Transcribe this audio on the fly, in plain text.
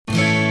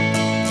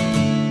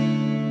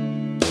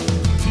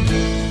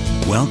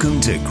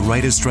Welcome to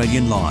Great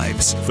Australian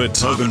Lives for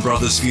Tobin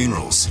Brothers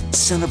Funerals,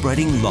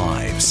 celebrating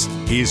lives.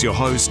 Here's your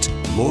host,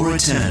 Laura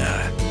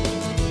Turner.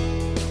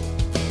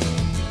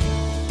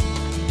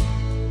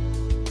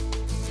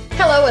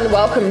 Hello and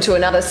welcome to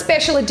another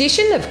special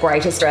edition of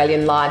Great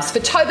Australian Lives for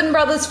Tobin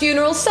Brothers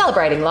Funerals,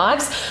 celebrating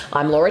lives.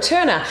 I'm Laura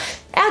Turner.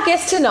 Our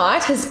guest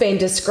tonight has been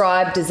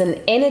described as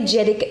an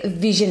energetic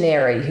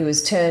visionary who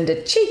has turned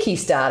a cheeky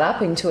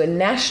startup into a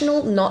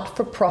national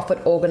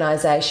not-for-profit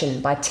organisation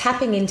by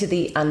tapping into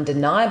the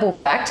undeniable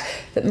fact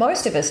that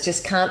most of us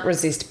just can't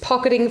resist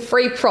pocketing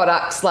free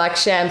products like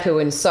shampoo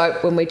and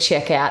soap when we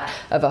check out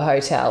of a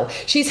hotel.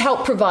 She's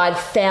helped provide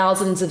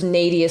thousands of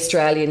needy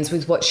Australians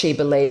with what she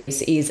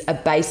believes is a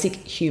basic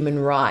human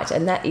right,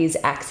 and that is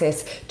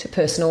access to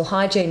personal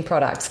hygiene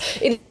products.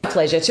 It's my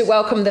pleasure to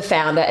welcome the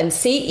founder and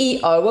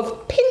CEO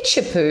of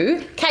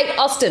Pinchapoo, Kate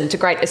Austin, to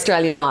Great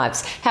Australian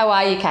Lives. How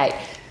are you, Kate?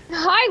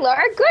 Hi,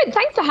 Laura. Good.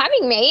 Thanks for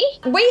having me.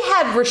 We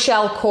had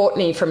Rochelle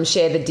Courtney from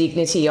Share the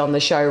Dignity on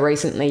the show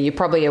recently. You're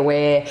probably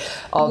aware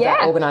of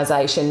that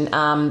organisation.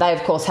 They,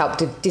 of course, help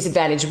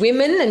disadvantaged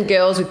women and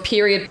girls with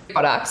period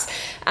products.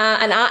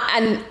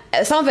 And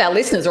some of our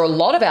listeners, or a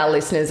lot of our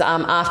listeners,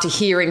 after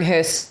hearing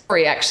her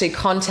story, actually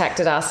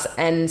contacted us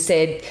and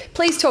said,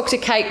 please talk to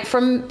Kate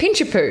from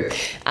Pinchapoo.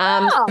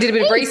 Did a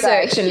bit of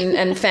research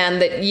and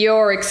found that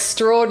you're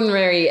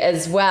extraordinary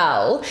as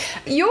well.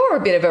 You're a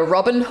bit of a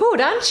Robin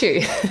Hood, aren't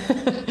you?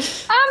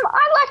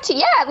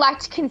 I'd like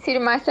to consider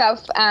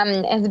myself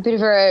as a bit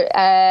of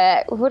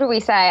a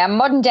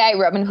modern day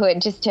Robin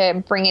Hood, just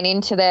to bring it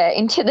into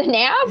the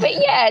now. But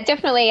yeah,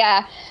 definitely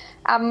a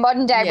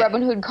modern day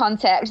Robin Hood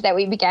concept that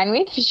we began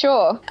with, for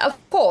sure.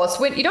 Of course,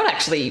 you're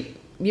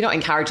not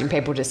encouraging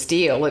people to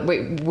steal.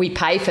 We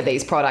pay for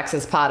these products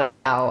as part of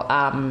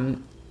our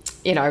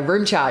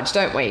room charge,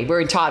 don't we?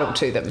 We're entitled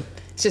to them.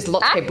 It's just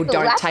lots of people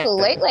don't take them.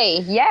 Absolutely,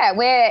 yeah,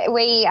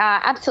 we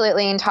are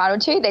absolutely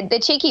entitled to. The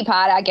cheeky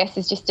part, I guess,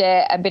 is just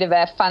a bit of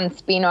a fun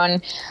spin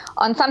on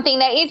something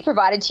that is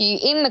provided to you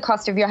in the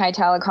cost of your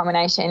hotel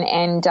accommodation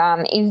and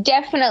is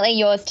definitely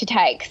yours to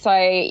take. So,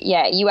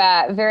 yeah, you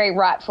are very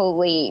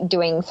rightfully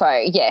doing so,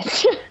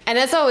 yes. And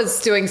as I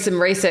was doing some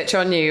research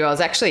on you, I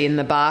was actually in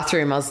the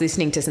bathroom. I was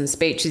listening to some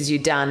speeches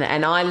you'd done,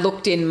 and I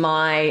looked in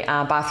my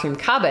bathroom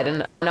cupboard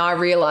and I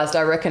realised,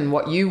 I reckon,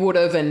 what you would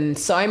have and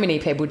so many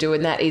people do,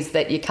 and that is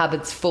that your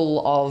cupboard's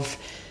full of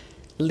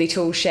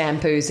little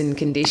shampoos and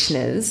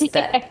conditioners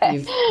that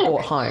you've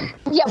brought home.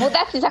 Yeah, well,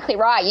 that's exactly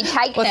right. You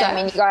take them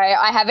and you go,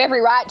 I have every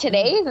right to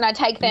these, and I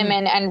take them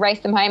and race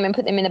them home and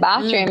put them in the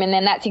bathroom, and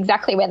then that's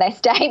exactly where they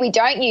stay. We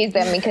don't use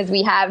them because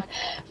we have,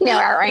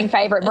 our own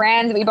favourite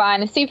brands that we buy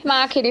in the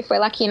supermarket if we're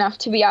lucky enough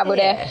to be able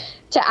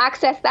to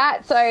access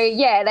that. So,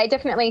 yeah, they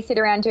definitely sit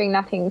around doing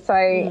nothing.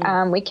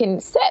 So we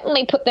can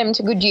certainly put them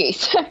to good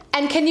use.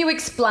 And can you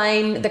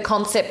explain the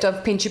concept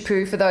of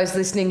Pinchapoo for those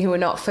listening who are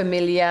not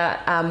familiar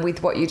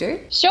with what you do?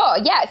 Sure,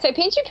 yeah. So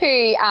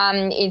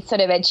Pinchapoo is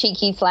sort of a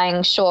cheeky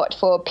slang short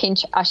for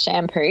pinch a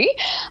shampoo.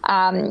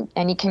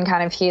 And you can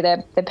kind of hear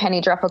the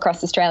penny drop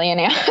across Australia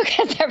now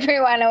because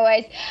everyone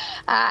always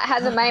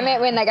has a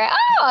moment when they go,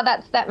 oh,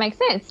 that makes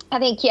sense. I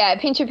think,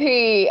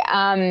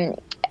 Pinchapoo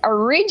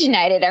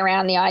originated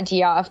around the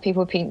idea of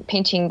people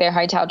pinching their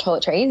hotel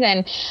toiletries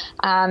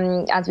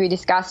and, as we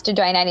discussed,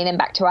 donating them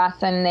back to us,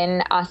 and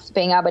then us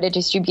being able to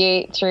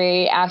distribute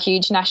through our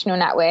huge national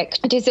network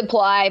to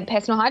supply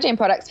personal hygiene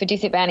products for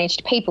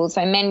disadvantaged people,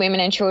 so men,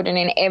 women and children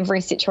in every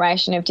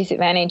situation of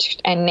disadvantage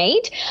and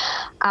need.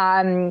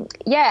 And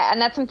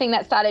that's something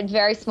that started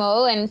very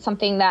small and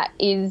something that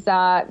is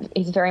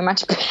very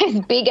much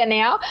bigger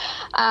now,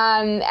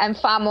 and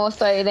far more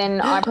so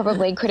than I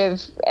probably could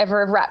have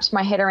ever wrapped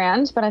my head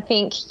around. But I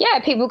think,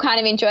 people kind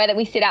of enjoy that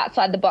we sit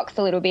outside the box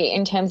a little bit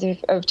in terms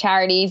of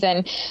charities,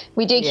 and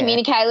we do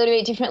communicate a little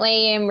bit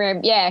differently, and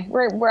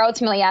we're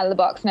ultimately out of the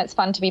box, and it's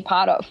fun to be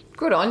part of.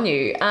 Good on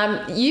you.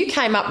 You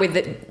came up with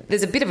it.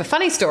 There's a bit of a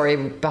funny story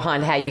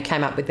behind how you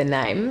came up with the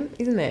name,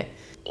 isn't there?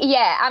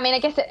 Yeah, I mean, I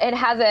guess it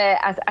has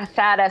a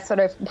sadder sort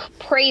of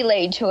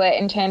prelude to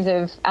it in terms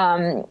of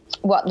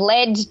what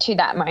led to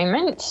that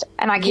moment,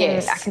 and I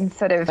can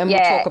sort of and we'll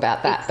talk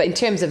about that. But in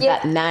terms of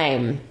that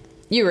name,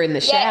 you were in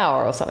the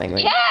shower or something,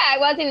 weren't you? Yeah, I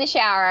was in the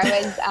shower.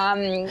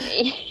 I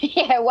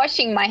was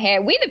washing my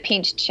hair with a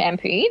pinched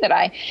shampoo that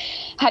I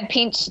had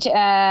pinched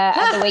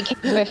the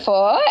weekend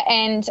before,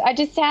 and I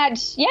just had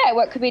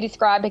what could be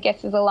described, I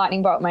guess, as a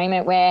lightning bolt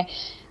moment where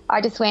I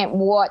just went,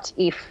 what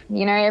if?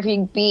 Every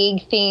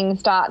big thing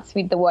starts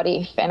with the what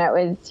if. And it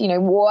was,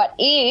 what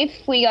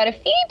if we got a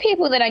few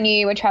people that I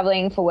knew were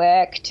travelling for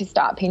work to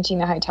start pinching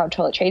the hotel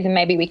toiletries, and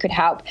maybe we could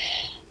help,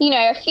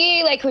 a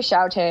few local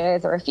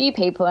shelters or a few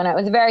people. And it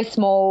was a very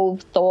small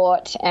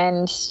thought.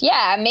 And,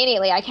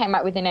 immediately I came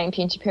up with the name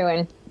Pinchapoo,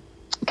 and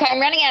came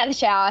running out of the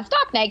shower,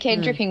 stark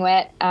naked, dripping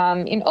wet,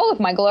 in all of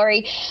my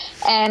glory.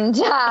 And,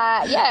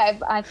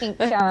 I think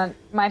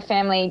my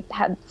family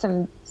had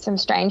some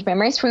strange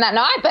memories from that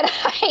night, but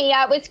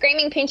I was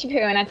screaming Pinchy Poo,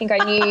 and I think I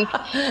knew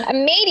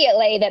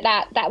immediately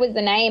that was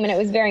the name, and it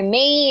was very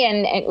me,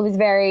 and it was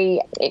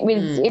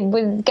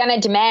going to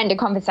demand a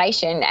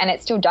conversation, and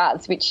it still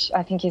does, which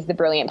I think is the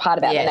brilliant part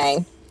about the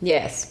name.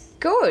 Yes.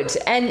 Good.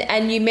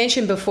 And you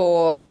mentioned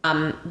before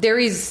there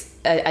is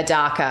a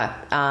darker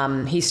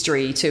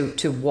history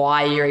to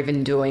why you're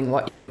even doing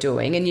what you're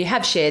doing, and you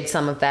have shared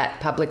some of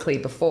that publicly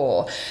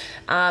before.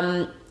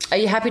 Are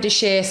you happy to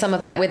share some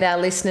of that with our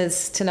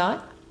listeners tonight?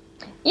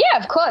 Yeah,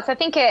 of course. I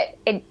think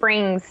it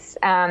brings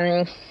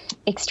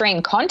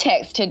extreme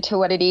context to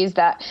what it is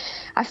that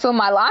I fill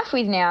my life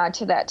with now,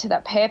 to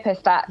that purpose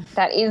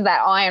that is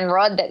that iron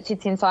rod that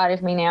sits inside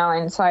of me now.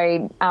 And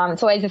so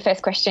it's always the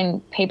first question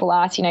people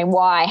ask,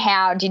 why,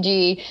 how did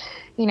you,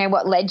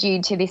 what led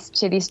you to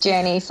this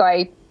journey? So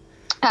I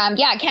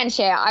can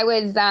share. I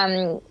was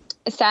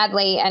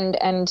sadly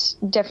and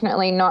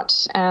definitely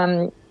not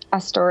a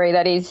story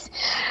that is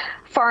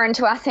foreign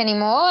to us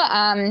anymore,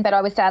 but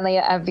I was sadly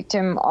a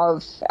victim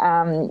of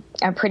a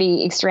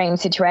pretty extreme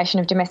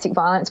situation of domestic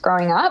violence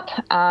growing up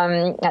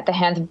at the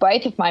hands of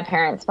both of my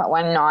parents. But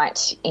one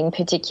afternoon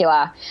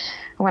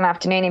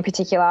in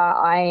particular,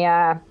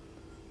 I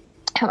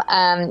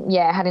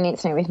had an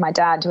incident with my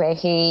dad where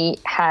he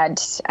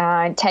had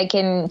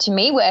taken to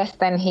me worse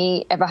than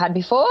he ever had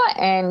before,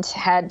 and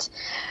had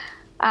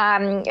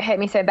hurt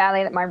me so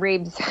badly that my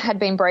ribs had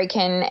been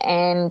broken.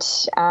 And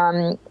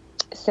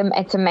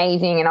it's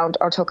amazing, and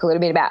I'll talk a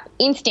little bit about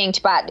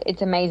instinct, but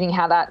it's amazing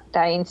how that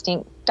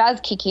instinct does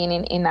kick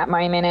in that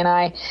moment. And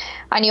I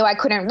knew I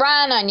couldn't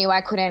run. I knew I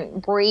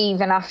couldn't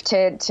breathe enough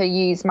to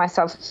use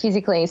myself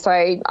physically. So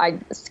I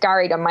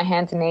scurried on my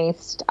hands and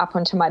knees up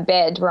onto my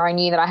bed, where I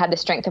knew that I had the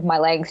strength of my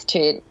legs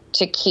to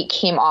kick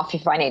him off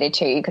if I needed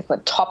to, because the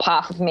top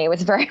half of me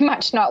was very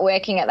much not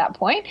working at that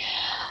point.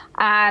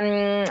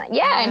 And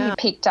he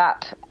picked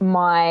up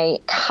my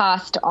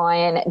cast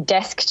iron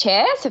desk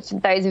chair. So for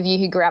those of you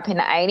who grew up in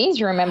the 80s,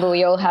 you remember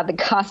we all had the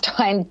cast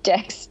iron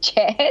desk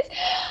chairs.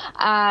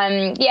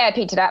 I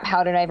picked it up,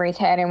 held it over his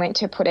head, and went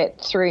to put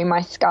it through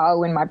my skull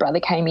when my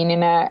brother came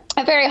in a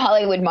very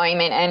Hollywood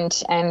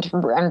moment and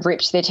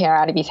ripped the chair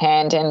out of his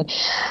hand. And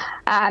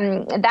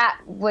that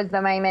was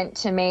the moment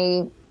to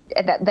me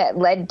that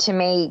led to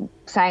me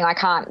saying, I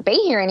can't be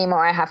here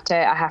anymore. I have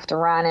to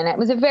run. And it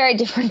was a very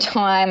different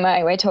time.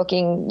 We're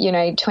talking,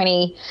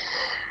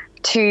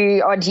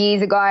 22 odd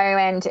years ago,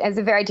 and it was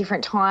a very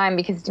different time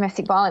because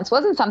domestic violence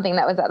wasn't something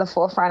that was at the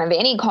forefront of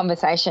any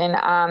conversation.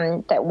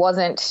 That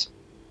wasn't.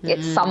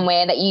 It's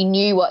somewhere that you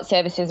knew what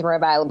services were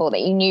available,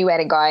 that you knew where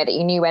to go, that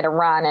you knew where to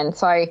run. And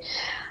so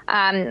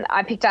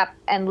I picked up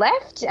and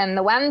left. And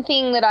the one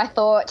thing that I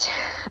thought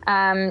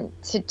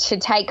to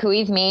take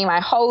with me, my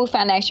whole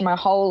foundation, my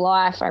whole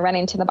life, I ran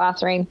into the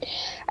bathroom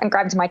and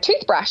grabbed my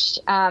toothbrush.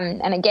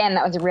 And again,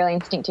 that was a really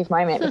instinctive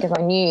moment because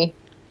I knew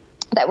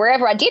that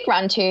wherever I did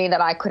run to,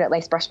 that I could at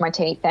least brush my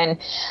teeth and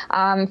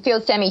feel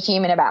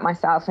semi-human about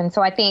myself. And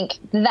so I think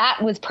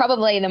that was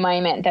probably the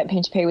moment that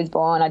Pinchy Poo was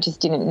born. I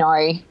just didn't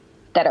know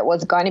that it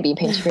was going to be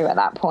Pinchy Poo at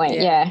that point.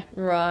 Yeah.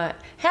 Right.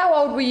 How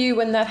old were you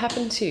when that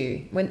happened to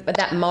you, at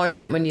that moment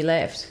when you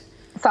left?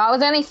 So I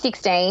was only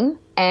 16,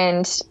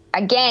 and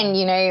again,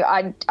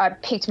 I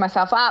picked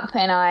myself up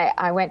and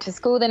I went to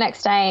school the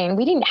next day, and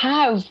we didn't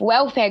have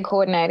welfare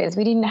coordinators.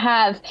 We didn't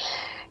have,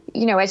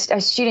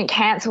 a student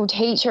council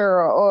teacher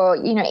or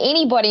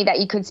anybody that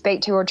you could speak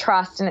to or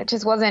trust. And it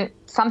just wasn't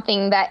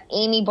something that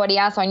anybody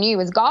else I knew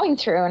was going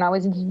through. And I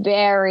was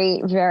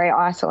very, very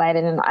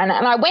isolated. And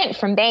I went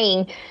from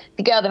being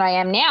the girl that I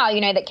am now,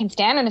 that can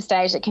stand on a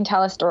stage, that can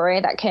tell a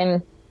story, that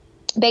can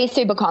be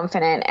super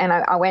confident. And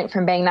I went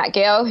from being that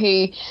girl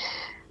who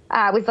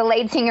was the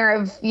lead singer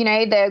of,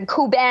 the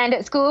cool band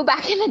at school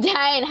back in the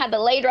day and had the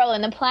lead role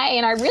in the play.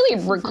 And I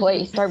really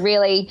reclused. I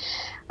really,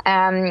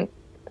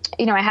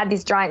 I had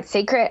this giant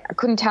secret. I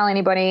couldn't tell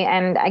anybody.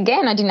 And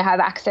again, I didn't have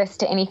access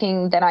to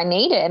anything that I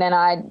needed. And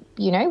I,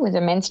 was a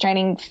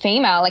menstruating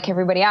female like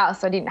everybody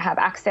else. So I didn't have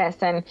access.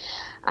 And,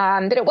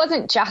 but it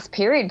wasn't just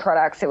period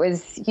products. It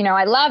was,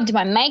 I loved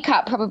my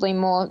makeup probably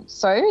more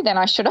so than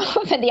I should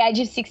have at the age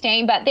of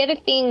 16. But they're the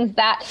things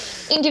that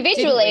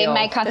individually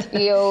make us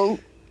feel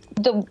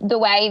the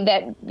way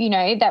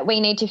that, that we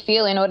need to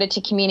feel in order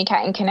to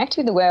communicate and connect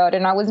with the world.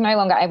 And I was no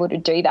longer able to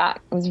do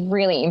that. It was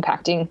really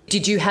impacting.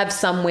 Did you have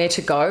somewhere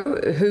to go?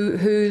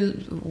 Who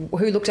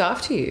looked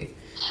after you?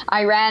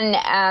 I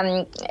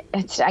ran,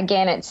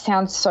 it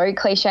sounds so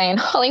cliche in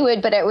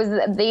Hollywood, but it was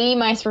the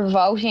most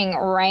revolting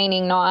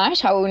raining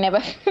night. I will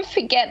never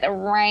forget the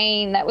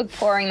rain that was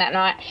pouring that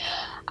night.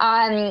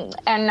 And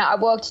I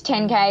walked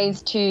 10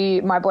 Ks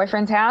to my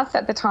boyfriend's house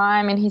at the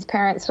time, and his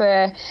parents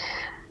were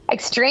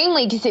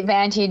extremely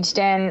disadvantaged,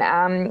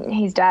 and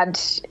his dad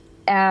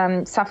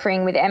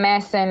suffering with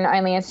MS and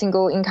only a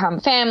single income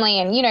family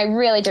and,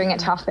 really doing it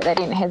tough, but they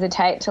didn't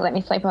hesitate to let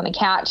me sleep on the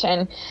couch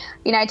and,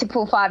 to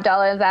pull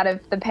 $5 out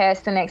of the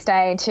purse the next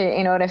day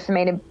in order for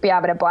me to be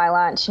able to buy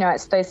lunch.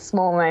 It's those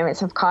small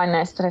moments of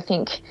kindness that I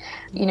think,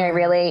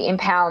 really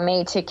empower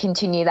me to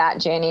continue that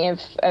journey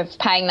of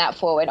paying that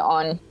forward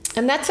on.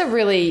 And that's a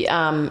really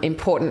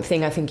important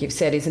thing I think you've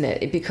said, isn't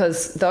it?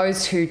 Because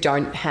those who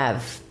don't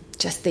have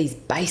just these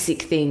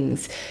basic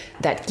things,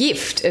 that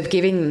gift of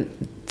giving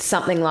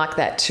something like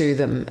that to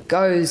them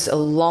goes a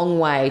long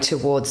way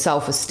towards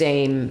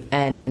self-esteem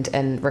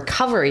and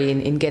recovery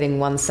in getting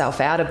oneself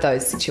out of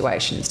those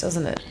situations,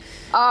 doesn't it?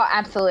 Oh,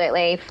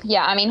 absolutely.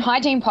 Yeah, I mean,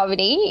 hygiene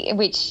poverty,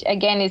 which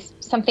again is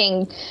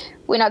something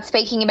we're not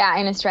speaking about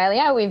in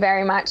Australia. We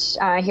very much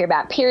hear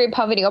about period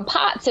poverty or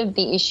parts of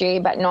the issue,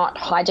 but not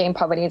hygiene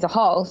poverty as a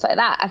whole. So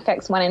that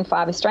affects 1 in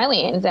 5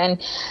 Australians.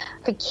 And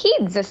for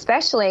kids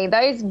especially,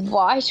 those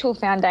vital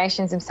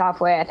foundations of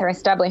self-worth are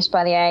established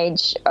by the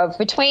age of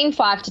between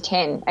 5 to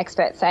 10,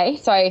 experts say.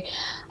 So,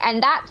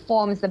 and that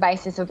forms the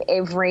basis of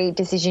every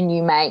decision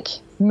you make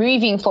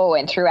moving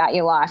forward throughout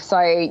your life. So,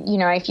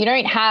 if you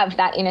don't have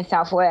that inner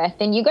self-worth,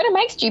 then you've got to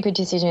make stupid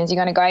decisions. You're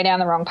going to go down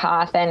the wrong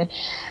path. And,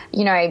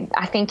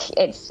 I think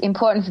it's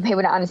important for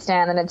people to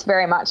understand that it's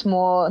very much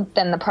more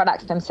than the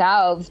products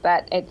themselves,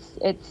 but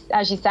it's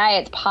as you say,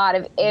 it's part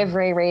of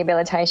every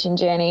rehabilitation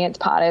journey. It's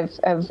part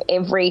of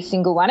every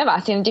single one of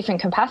us in a different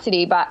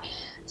capacity, but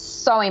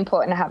so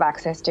important to have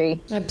access to.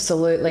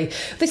 Absolutely.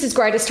 This is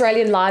Great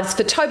Australian Lives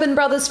for Tobin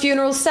Brothers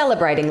Funerals,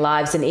 celebrating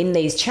lives. And in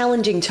these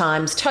challenging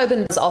times,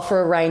 Tobins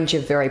offer a range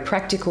of very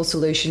practical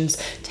solutions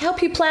to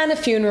help you plan a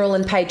funeral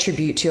and pay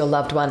tribute to your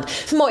loved one.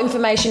 For more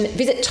information,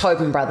 visit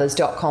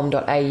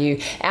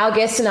tobinbrothers.com.au. Our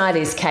guest tonight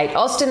is Kate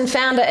Austin,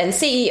 founder and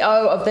CEO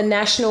of the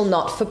national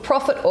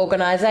not-for-profit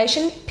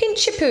organisation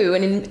Pinchapoo.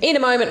 And in a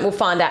moment, we'll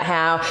find out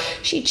how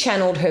she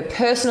channeled her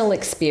personal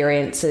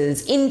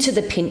experiences into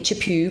the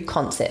Pinchapoo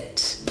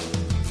concept.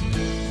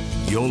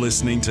 You're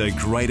listening to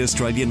Great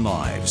Australian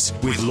Lives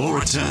with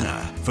Laura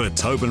Turner for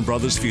Tobin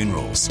Brothers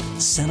Funerals,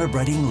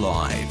 celebrating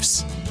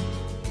lives.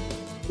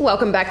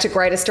 Welcome back to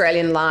Great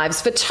Australian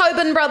Lives for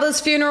Tobin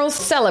Brothers Funerals,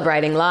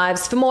 celebrating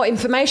lives. For more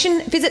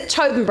information, visit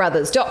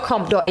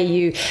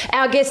tobinbrothers.com.au.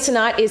 Our guest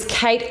tonight is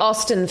Kate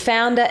Austin,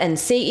 founder and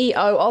CEO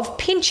of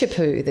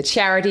Pinchapoo, the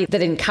charity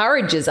that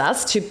encourages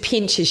us to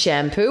pinch a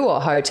shampoo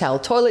or hotel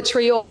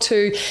toiletry or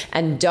two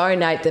and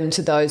donate them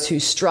to those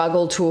who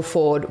struggle to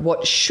afford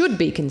what should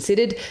be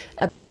considered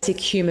a basic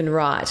human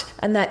right.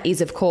 And that is,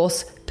 of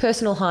course,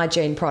 personal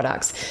hygiene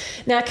products.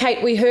 Now,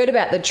 Kate, we heard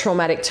about the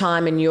traumatic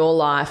time in your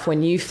life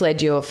when you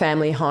fled your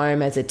family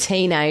home as a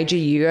teenager.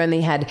 You only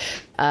had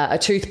a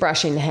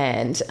toothbrush in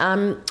hand.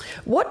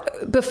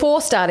 Before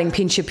starting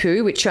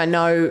Pinchapoo, which I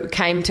know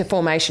came to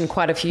formation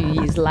quite a few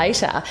years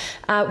later,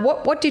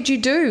 what did you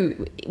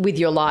do with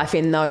your life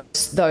in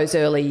those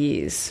early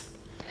years?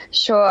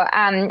 Sure.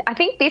 I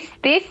think this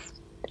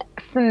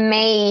for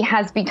me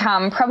has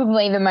become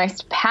probably the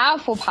most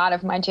powerful part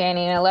of my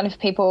journey, and a lot of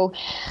people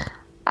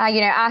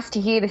asked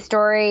to hear the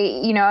story,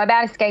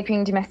 about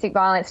escaping domestic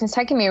violence. And it's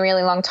taken me a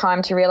really long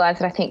time to realise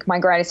that I think my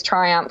greatest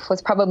triumph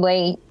was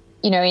probably,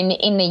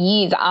 in the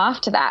years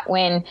after that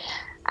when,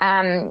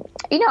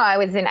 I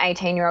was an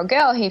 18-year-old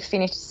girl who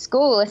finished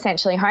school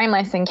essentially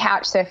homeless and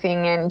couch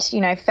surfing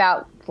and,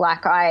 felt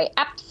like I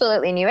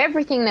absolutely knew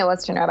everything there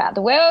was to know about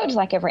the world,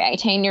 like every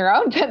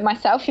 18-year-old, but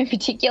myself in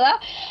particular.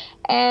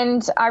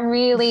 And I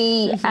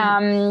really,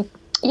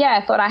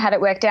 thought I had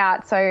it worked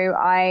out. So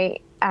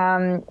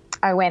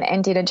I went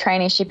and did a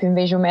traineeship in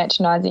visual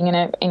merchandising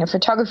in a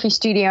photography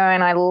studio,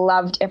 and I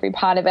loved every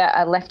part of it.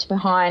 I left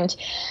behind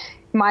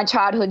my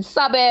childhood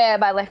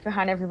suburb. I left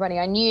behind everybody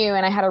I knew,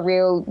 and I had a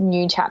real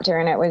new chapter,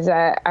 and it was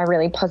a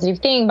really positive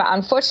thing. But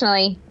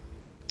unfortunately,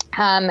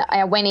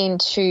 I went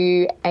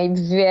into a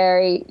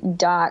very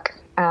dark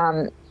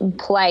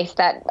place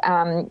that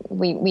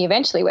we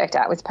eventually worked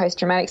out was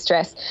post-traumatic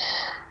stress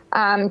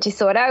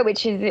disorder,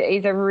 which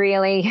is a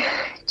really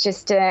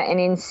just an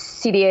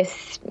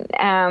insidious,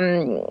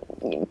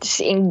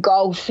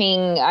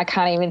 engulfing. I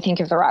can't even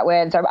think of the right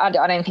words. I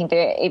don't think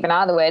there even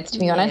are the words, to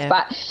be honest.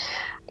 But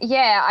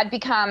yeah, I'd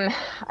become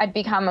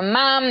a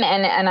mum,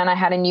 and then I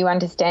had a new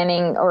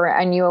understanding or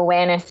a new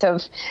awareness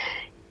of,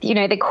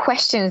 the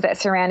questions that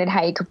surrounded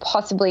how you could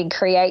possibly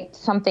create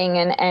something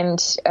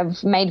and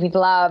made with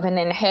love and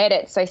then hurt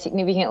it so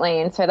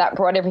significantly. And so that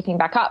brought everything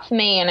back up for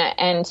me.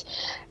 I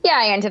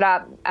ended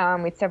up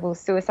with several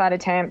suicide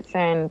attempts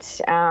and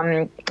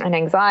an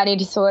anxiety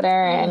disorder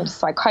and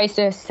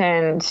psychosis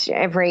and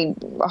every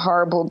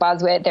horrible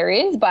buzzword there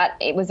is. But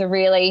it was a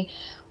really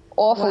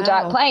awful,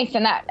 dark place.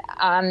 And that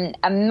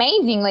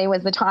amazingly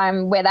was the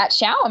time where that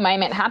shower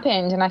moment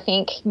happened. And I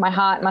think my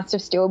heart must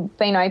have still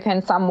been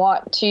open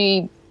somewhat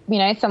to,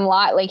 some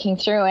light leaking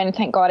through, and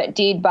thank God it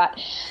did. But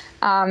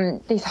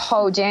this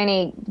whole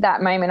journey,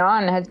 that moment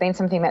on, has been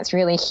something that's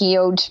really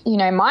healed,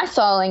 my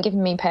soul and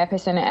given me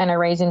purpose and a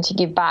reason to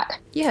give back.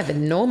 You have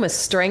enormous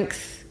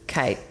strength,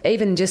 Kate,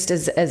 even just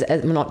as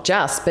not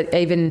just, but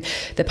even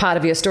the part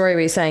of your story where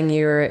you're saying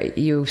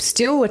you're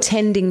still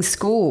attending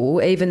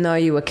school even though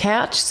you were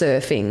couch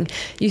surfing.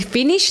 You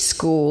finished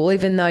school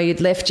even though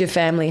you'd left your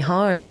family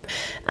home,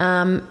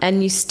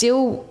 and you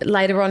still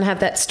later on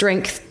have that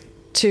strength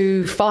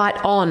to fight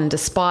on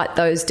despite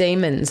those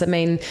demons. I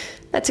mean,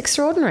 that's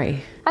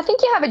extraordinary. I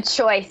think you have a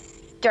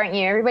choice, don't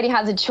you? Everybody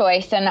has a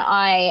choice, and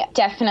I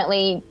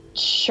definitely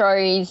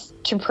chose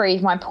to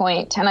prove my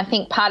point. And I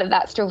think part of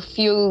that still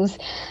fuels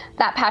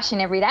that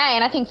passion every day.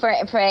 And I think for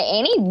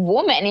any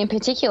woman in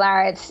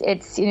particular, it's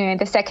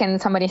the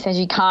second somebody says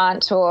you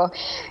can't, or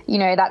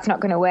that's not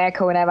going to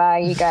work or whatever,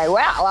 you go,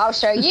 well, I'll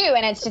show you.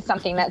 And it's just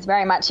something that's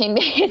very much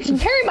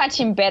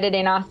embedded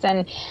in us,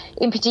 and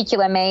in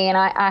particular me. And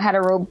I had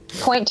a real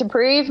point to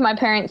prove. My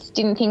parents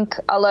didn't think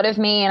a lot of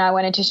me, and I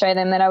wanted to show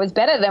them that I was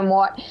better than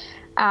what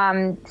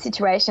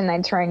situation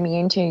they'd thrown me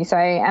into. So,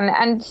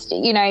 and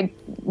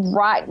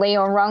rightly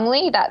or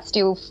wrongly, that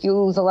still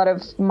fuels a lot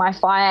of my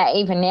fire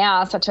even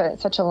now, such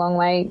a long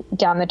way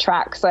down the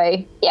track.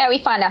 So yeah, we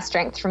find our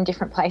strengths from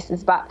different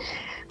places, but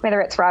whether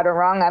it's right or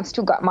wrong, I've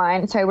still got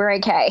mine, so we're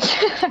okay.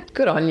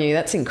 Good on you.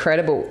 That's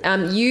incredible.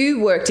 You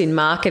worked in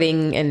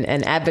marketing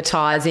and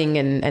advertising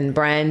and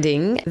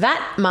branding.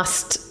 That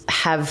must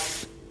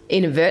have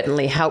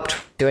inadvertently helped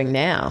doing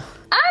now.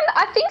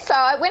 I think so.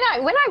 When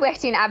I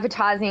worked in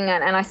advertising,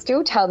 and I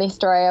still tell this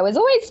story, I was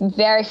always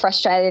very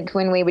frustrated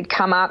when we would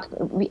come up,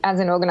 as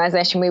an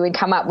organisation, we would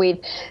come up with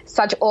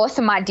such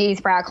awesome ideas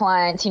for our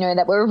clients,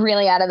 that were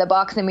really out of the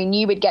box, and we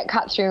knew we'd get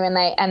cut through, and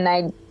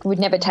they would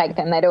never take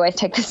them. They'd always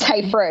take the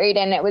safe route,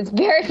 and it was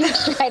very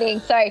frustrating.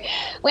 So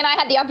when I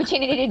had the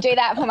opportunity to do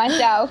that for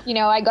myself,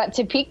 I got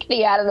to pick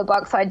the out of the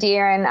box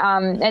idea,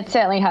 and it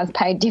certainly has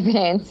paid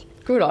dividends.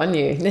 Good on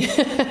you.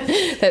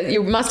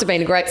 You must have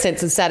been a great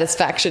sense of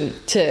satisfaction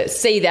to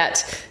see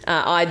that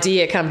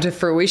idea come to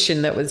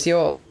fruition that was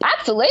yours.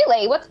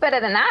 Absolutely. What's better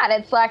than that?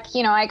 It's like,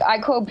 I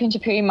call Pinch a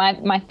Poo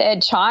my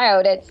third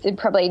child. It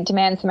probably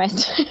demands the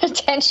most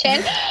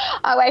attention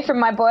away from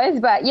my boys.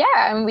 But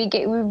yeah, and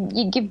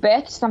you give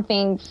birth to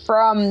something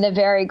from the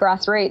very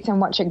grassroots and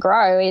watch it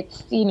grow.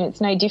 It's, it's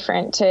no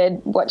different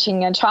to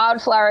watching a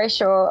child flourish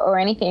or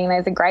anything.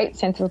 There's a great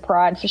sense of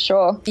pride for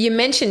sure. You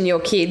mentioned your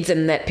kids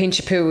and that Pinch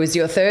a Poo was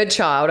your third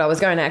child. I was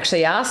going to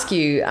actually ask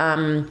you,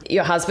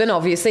 your husband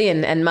obviously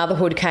and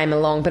motherhood came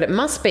along, but it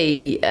must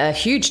be a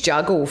huge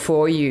juggle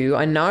for you.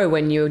 I know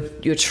when you're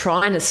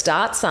trying to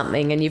start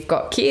something and you've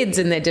got kids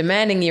and they're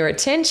demanding your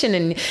attention,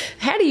 and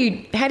how do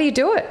you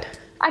do it?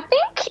 I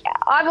think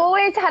I've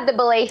always had the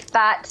belief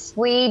that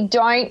we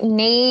don't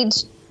need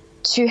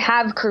to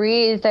have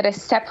careers that are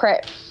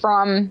separate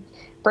from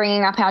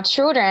bringing up our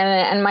children,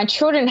 and my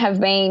children have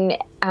been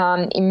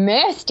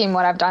immersed in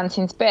what I've done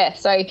since birth.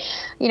 So,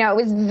 it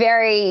was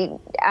very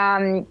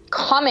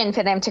common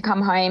for them to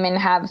come home and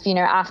have,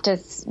 after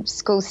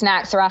school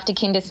snacks or after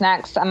kinder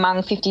snacks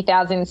among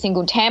 50,000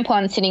 single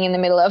tampons sitting in the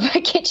middle of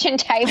a kitchen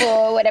table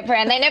or whatever,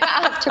 and they never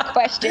asked a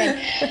question.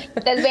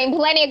 There's been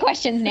plenty of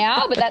questions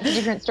now, but that's a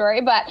different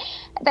story. But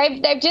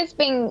they've just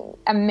been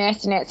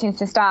immersed in it since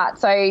the start.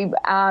 So,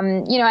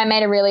 I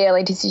made a really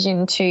early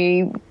decision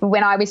to,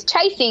 when I was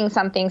chasing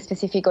something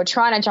specific or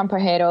trying to jump a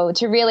hurdle,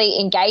 to really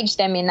engage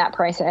them in that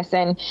process.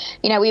 And,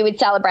 we would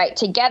celebrate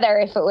together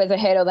if it was a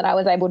hurdle that I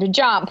was able to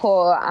jump,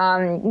 or,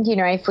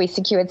 if we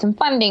secured some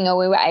funding, or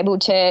we were able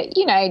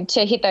to,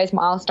 to hit those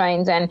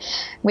milestones. And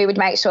we would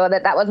make sure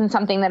that wasn't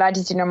something that I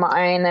just did on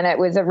my own, that it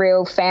was a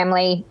real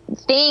family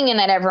thing and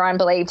that everyone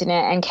believed in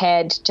it and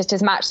cared just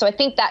as much. So I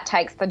think that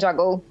takes the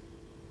juggle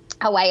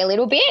away a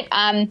little bit.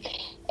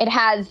 It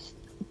has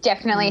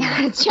definitely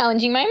had its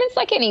challenging moments,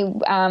 like any,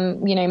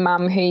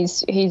 mum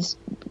who's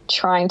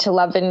trying to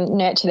love and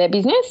nurture their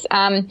business.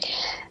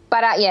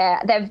 But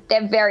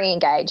they're very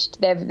engaged.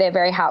 They're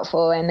very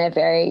helpful, and they're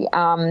very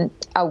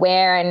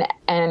aware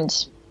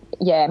and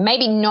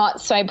maybe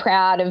not so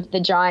proud of the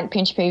giant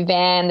Pinch a Poo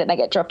van that they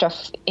get dropped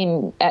off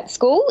at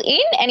school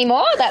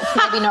anymore. That's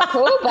maybe not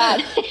cool,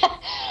 but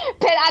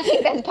I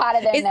think there's part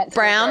of them that's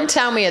brown.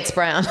 Tell me it's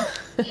brown.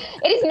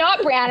 It is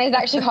not brown. It's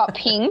actually hot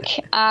pink.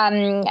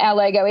 Our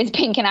logo is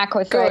pink and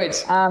aqua. So good.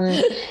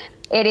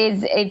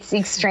 It's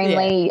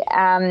extremely.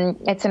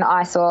 It's an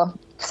eyesore.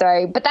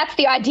 So, but that's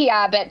the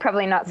idea. But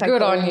probably not so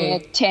good cool on you.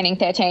 Turning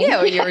 13. Yeah,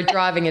 well, you're a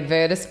driving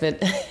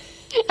advertisement.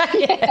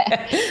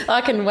 Yeah,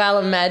 I can well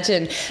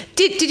imagine.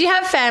 Did you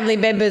have family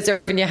members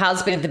or even your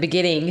husband at the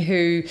beginning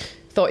who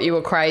thought you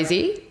were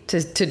crazy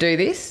to do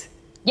this?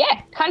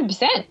 Yeah,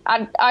 100%.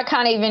 I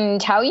can't even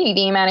tell you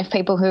the amount of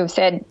people who have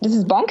said this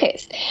is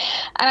bonkers.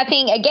 And I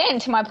think, again,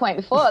 to my point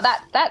before,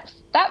 that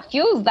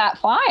fuels that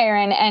fire.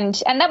 And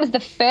that was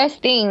the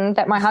first thing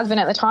that my husband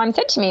at the time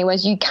said to me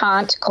was, you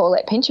can't call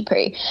it Pinch a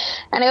Poo.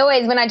 And I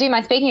always, when I do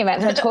my speaking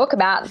events, I talk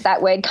about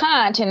that word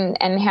can't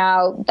and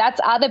how that's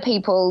other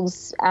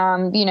people's,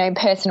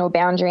 personal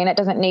boundary, and it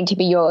doesn't need to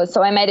be yours.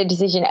 So I made a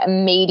decision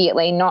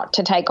immediately not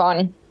to take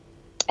on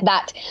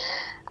that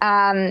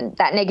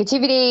that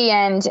negativity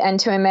and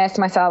to immerse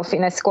myself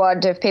in a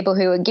squad of people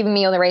who are giving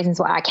me all the reasons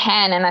why I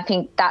can. And I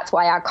think that's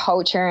why our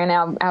culture and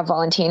our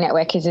volunteer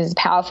network is as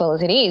powerful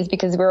as it is,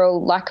 because we're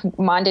all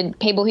like-minded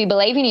people who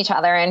believe in each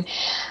other. And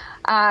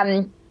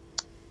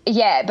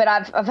but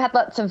I've had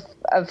lots of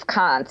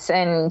can'ts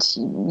and,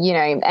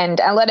 and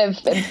a lot of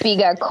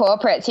bigger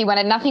corporates who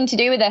wanted nothing to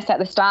do with us at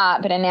the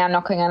start but are now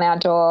knocking on our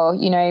door,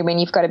 when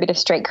you've got a bit of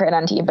street cred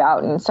under your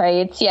belt. And so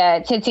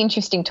it's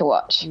interesting to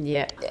watch.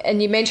 Yeah.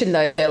 And you mentioned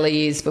those early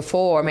years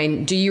before. I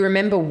mean, do you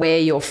remember where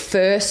your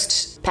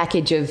first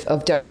package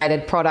of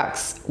donated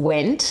products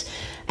went,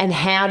 and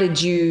how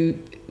did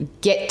you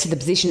get to the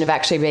position of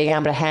actually being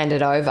able to hand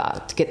it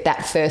over, to get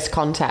that first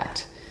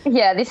contact?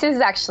 Yeah, this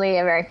is actually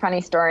a very funny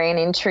story, and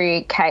in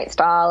true Kate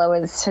style, I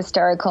was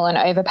hysterical and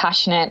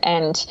over-passionate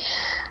and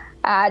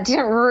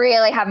didn't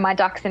really have my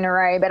ducks in a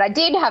row, but I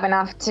did have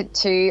enough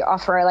to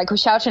offer a local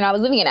shelter, and I was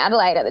living in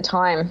Adelaide at the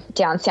time,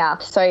 down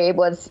south, so it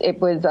was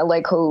a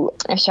local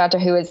shelter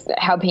who was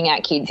helping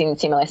out kids in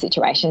similar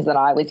situations that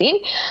I was in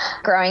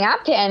growing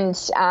up, and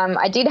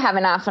I did have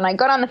enough, and I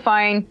got on the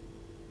phone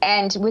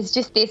and was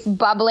just this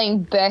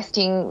bubbling,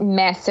 bursting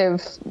mess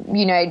of,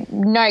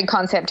 no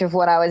concept of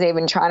what I was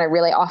even trying to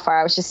really offer.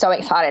 I was just so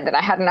excited that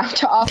I had enough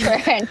to offer.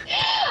 And,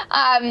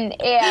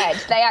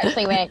 they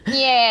actually went,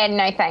 yeah,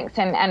 no thanks,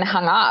 and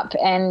hung up.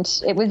 And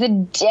it was a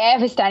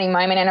devastating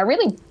moment and a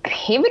really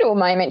pivotal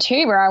moment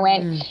too, where I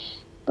went,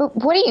 but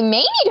what do you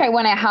mean you don't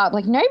want to help?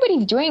 Like,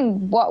 nobody's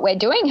doing what we're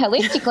doing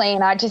holistically.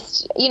 And I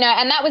just, and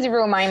that was a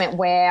real moment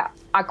where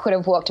I could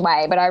have walked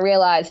away, but I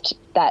realised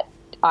that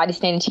I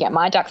just needed to get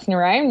my ducks in a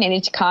row,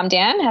 needed to calm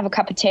down, have a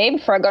cup of tea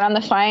before I got on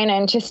the phone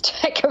and just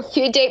take a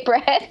few deep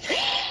breaths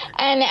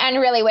and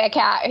really work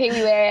out who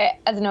we were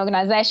as an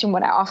organisation,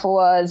 what our offer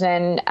was.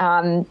 And,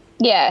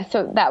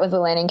 so that was a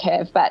learning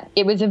curve, but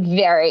it was a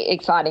very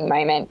exciting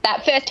moment.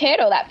 That first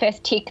hurdle, that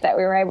first tick that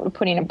we were able to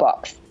put in a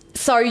box.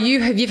 So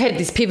you've had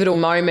this pivotal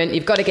moment.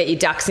 You've got to get your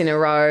ducks in a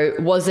row.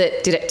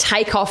 Did it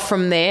take off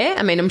from there?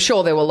 I mean, I'm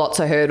sure there were lots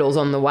of hurdles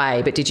on the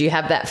way, but did you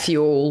have that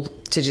fuel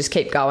to just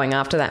keep going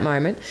after that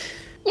moment?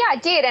 Yeah, I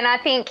did. And I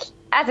think,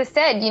 as I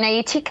said,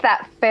 you tick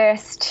that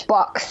first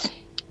box.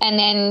 And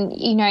then,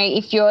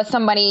 if you're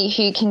somebody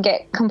who can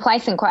get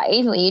complacent quite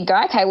easily, you'd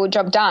go, okay, well,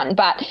 job done.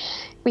 But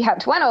we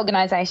helped one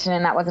organisation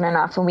and that wasn't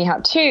enough, and we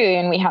helped 2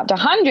 and we helped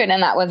 100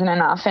 and that wasn't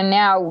enough. And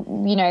now,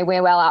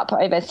 we're well up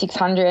over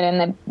 600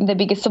 and the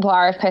biggest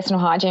supplier of personal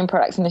hygiene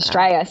products in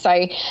Australia. So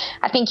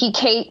I think you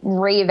keep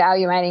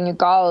reevaluating your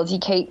goals. You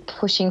keep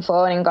pushing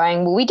forward and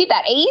going, well, we did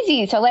that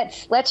easy, so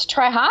let's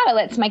try harder.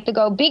 Let's make the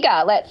goal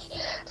bigger.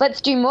 Let's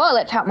do more.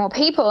 Let's help more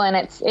people. And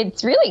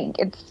it's really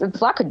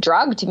like a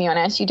drug, to be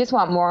honest. You just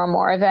want more and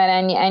more of it,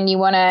 and you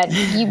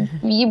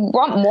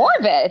want more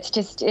of it. It's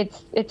just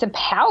it's a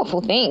powerful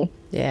thing.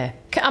 Yeah.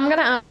 I'm going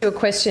to ask you a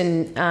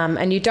question,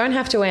 and you don't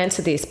have to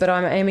answer this, but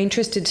I'm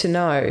interested to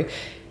know.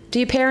 Do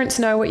your parents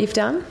know what you've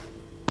done?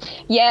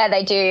 Yeah,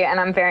 they do, and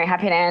I'm very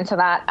happy to answer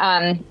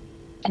that.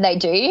 They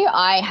do.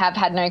 I have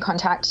had no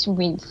contact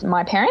with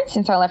my parents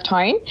since I left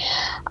home,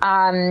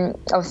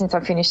 or since I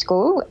finished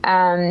school,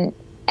 and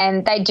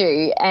they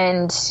do.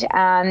 And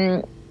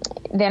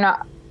they're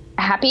not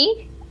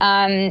happy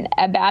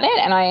about it,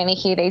 and I only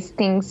hear these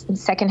things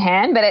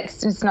secondhand, but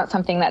it's not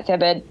something that's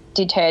ever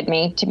deterred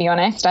me, to be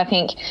honest. I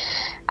think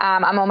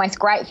I'm almost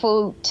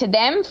grateful to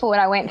them for what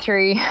I went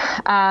through,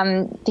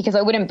 because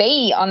I wouldn't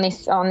be on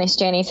this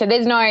journey. So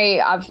there's no,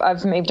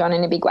 I've moved on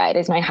in a big way.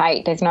 There's no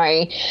hate. There's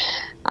no,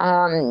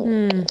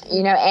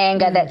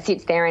 anger that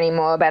sits there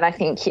anymore. But I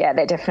think,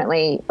 they're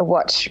definitely a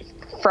watch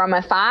from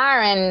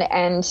afar,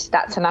 and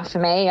that's enough for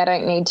me. I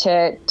don't need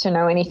to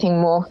know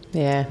anything more.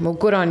 Yeah, well,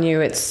 good on you.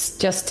 It's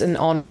just an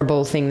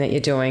honourable thing that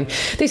you're doing.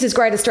 This is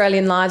Great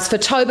Australian Lives for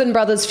Tobin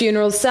Brothers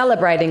Funerals,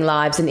 celebrating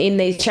lives. And in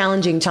these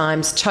challenging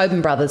times,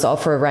 Tobin Brothers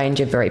offer a range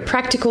of very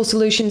practical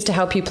solutions to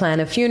help you plan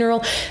a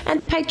funeral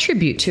and pay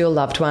tribute to your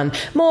loved one.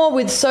 More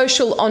with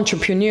social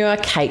entrepreneur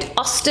Kate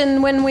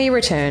Austin when we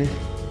return.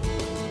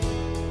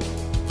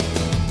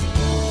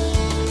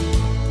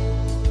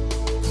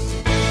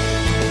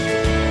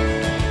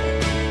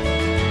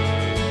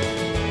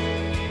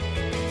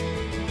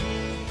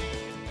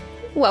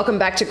 Welcome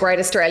back to Great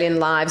Australian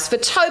Lives for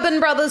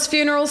Tobin Brothers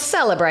Funerals,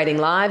 celebrating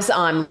lives.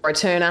 I'm Laura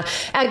Turner.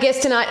 Our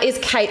guest tonight is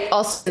Kate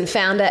Austin,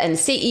 founder and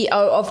CEO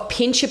of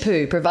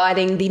Pinchapoo,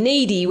 providing the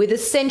needy with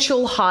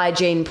essential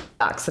hygiene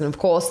products. And of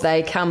course,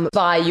 they come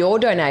via your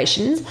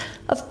donations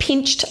of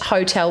pinched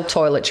hotel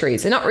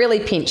toiletries. They're not really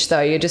pinched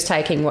though, you're just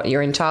taking what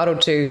you're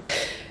entitled to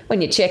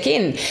when you check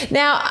in.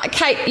 Now,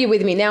 Kate, you're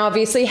with me now,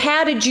 obviously.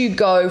 How did you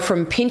go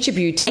from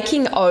Pinchapoo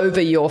taking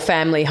over your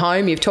family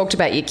home? You've talked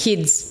about your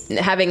kids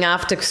having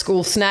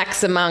after-school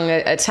snacks among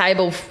a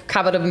table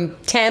covered in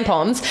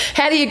tampons.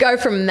 How do you go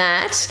from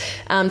that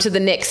to the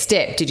next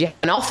step? Did you have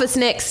an office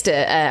next,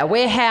 a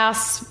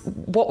warehouse?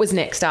 What was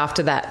next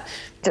after that?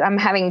 I'm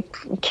having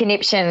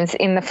conniptions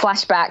in the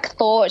flashback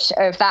thought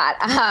of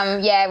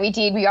that. We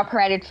did. We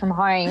operated from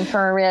home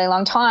for a really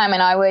long time,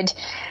 and I would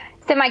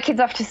send my kids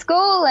off to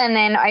school and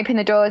then open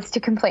the doors to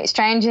complete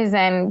strangers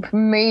and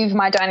move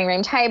my dining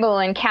room table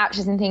and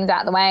couches and things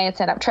out the way and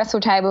set up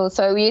trestle tables.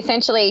 So we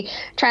essentially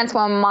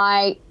transformed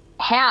my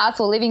house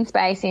or living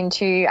space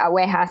into a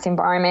warehouse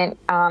environment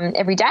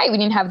every day. We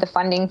didn't have the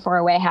funding for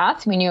a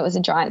warehouse. We knew it was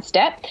a giant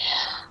step.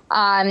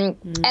 And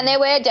there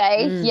were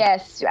days,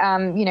 yes,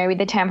 with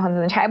the tampons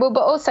on the table,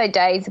 but also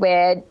days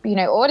where,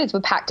 orders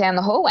were packed down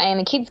the hallway and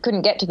the kids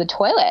couldn't get to the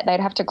toilet. They'd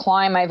have to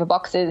climb over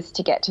boxes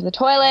to get to the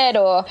toilet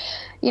or,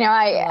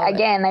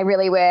 they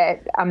really were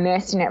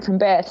immersed in it from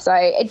birth. So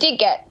it did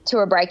get to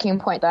a breaking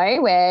point,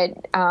 though, where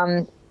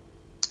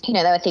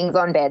there were things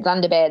on beds,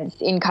 under beds,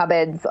 in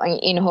cupboards,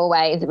 in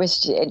hallways. It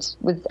was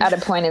at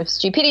a point of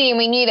stupidity, and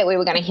we knew that we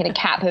were going to hit a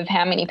cap of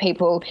how many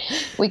people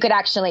we could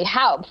actually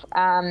help,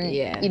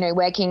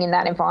 working in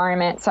that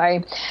environment. So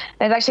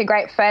there's actually a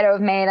great photo of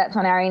me that's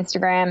on our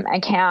Instagram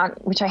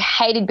account, which I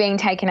hated being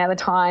taken at the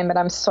time, but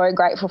I'm so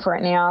grateful for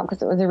it now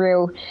because it was a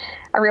real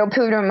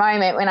pivotal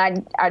moment when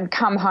I'd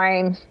come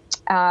home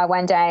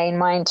one day and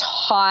my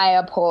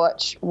entire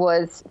porch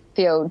was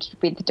filled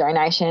with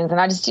donations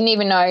and I just didn't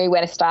even know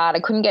where to start.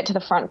 I couldn't get to the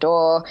front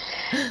door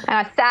and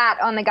I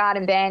sat on the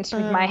garden bench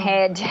with my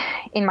head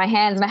in my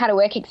hands, and I had a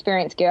work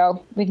experience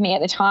girl with me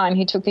at the time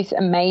who took this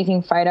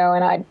amazing photo,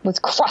 and I was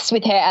cross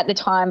with her at the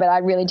time, but I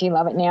really do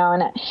love it now.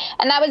 And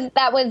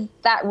that was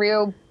that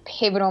real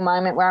pivotal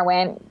moment where I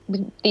went,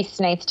 this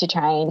needs to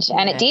change.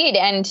 And it did.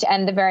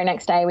 And the very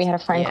next day we had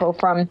a phone call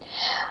from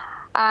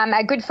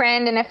a good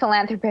friend and a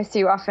philanthropist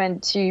who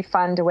offered to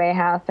fund a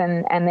warehouse,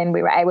 and then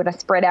we were able to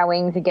spread our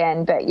wings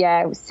again. But,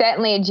 it was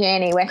certainly a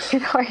journey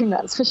working at home,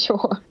 that's for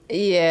sure.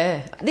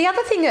 Yeah. The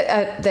other thing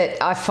that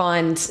I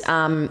find,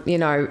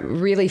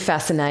 really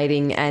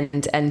fascinating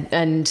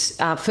and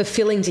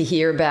fulfilling to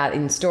hear about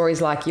in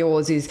stories like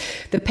yours is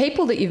the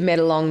people that you've met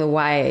along the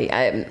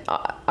way.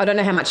 I don't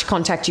know how much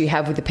contact you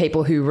have with the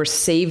people who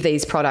receive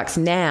these products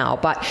now,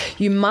 but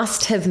you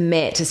must have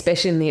met,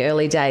 especially in the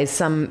early days,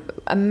 some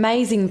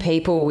amazing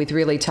people with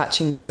really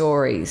touching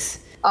stories.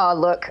 Oh,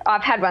 look,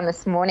 I've had one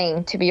this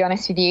morning, to be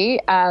honest with you.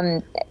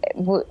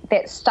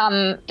 That's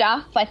some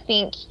stuff I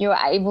think you're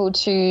able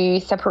to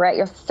separate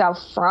yourself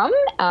from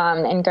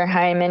and go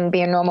home and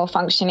be a normal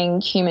functioning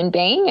human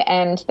being.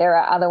 And there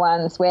are other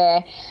ones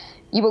where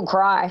you will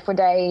cry for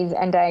days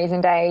and days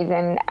and days.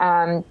 And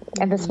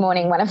this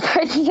morning, one of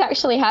those has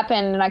actually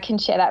happened, and I can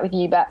share that with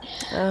you. But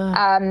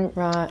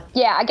right,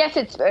 yeah, I guess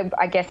it's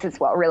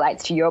what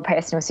relates to your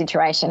personal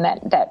situation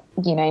that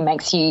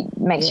makes you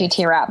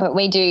tear up. But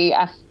we do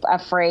a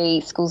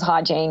free schools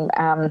hygiene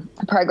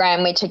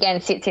program, which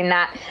again sits in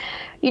that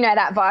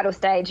that vital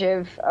stage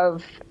of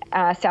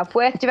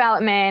self-worth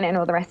development and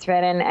all the rest of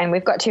it. And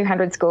we've got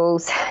 200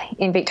 schools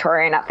in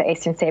Victoria and up the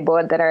eastern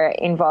seaboard that are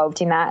involved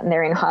in that, and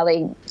they're in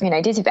highly,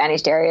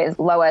 disadvantaged areas,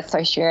 lower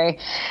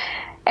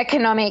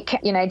socio-economic,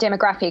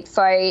 demographics.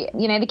 So,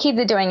 the kids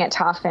are doing it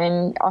tough,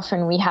 and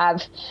often we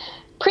have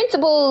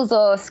principals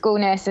or school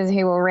nurses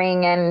who will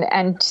ring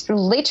and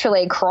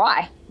literally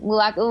cry.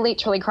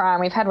 Literally cry.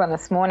 And we've had one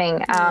this morning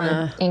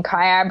in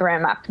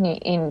Kyabram up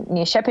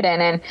near Shepparton,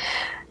 and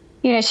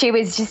she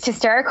was just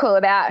hysterical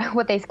about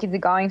what these kids are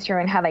going through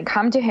and how they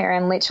come to her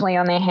and literally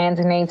on their hands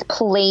and knees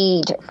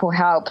plead for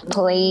help,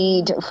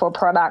 plead for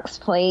products,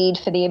 plead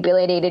for the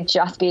ability to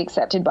just be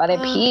accepted by their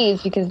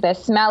peers because they're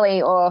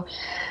smelly. Or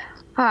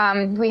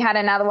we had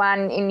another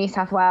one in New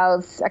South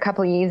Wales a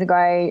couple of years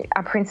ago,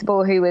 a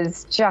principal who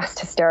was just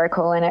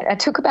hysterical, and it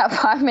took about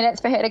 5 minutes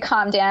for her to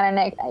calm down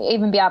and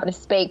even be able to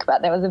speak.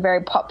 But there was a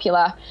very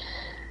popular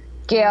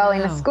girl in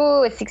the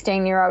school, a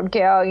 16-year-old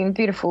girl in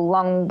beautiful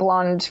long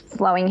blonde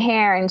flowing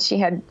hair, and she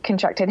had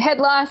contracted head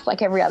lice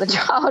like every other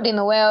child in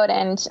the world,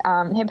 and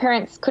her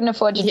parents couldn't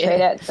afford to treat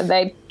it, so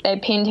they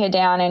pinned her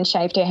down and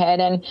shaved her head.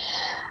 And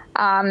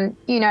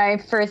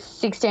for a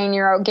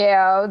 16-year-old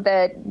girl,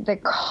 the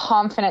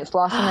confidence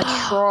loss and the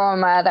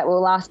trauma that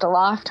will last a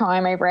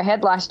lifetime over a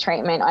head lice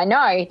treatment, I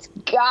know, it's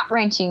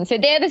gut-wrenching. So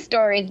they're the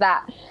stories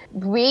that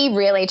we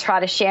really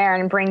try to share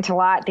and bring to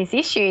light, this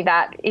issue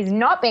that is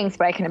not being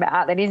spoken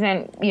about, that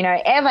isn't,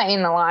 ever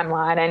in the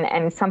limelight,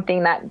 and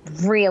something that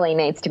really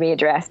needs to be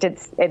addressed.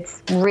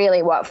 It's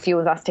really what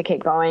fuels us to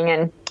keep going.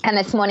 And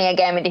this morning,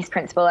 again, with this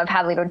principal, I've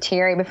had a little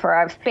teary before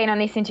I've been on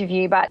this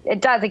interview, but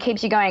it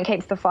keeps you going,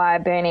 keeps the fire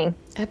burning.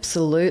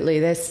 Absolutely.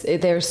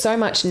 There's so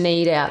much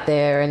need out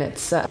there, and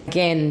it's,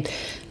 again,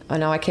 I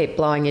know I keep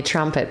blowing your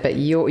trumpet, but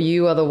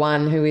you are the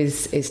one who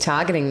is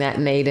targeting that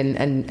need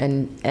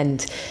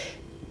and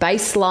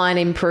baseline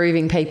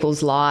improving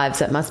people's lives.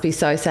 That must be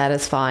so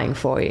satisfying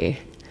for you.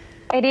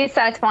 It is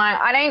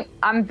satisfying.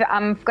 I've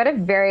got a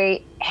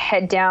very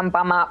head down,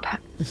 bum up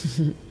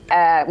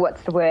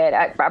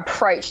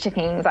approach to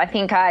things. I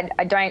think I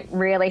don't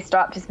really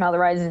stop to smell the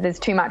roses. There's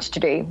too much to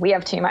do. We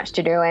have too much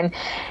to do, and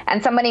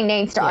somebody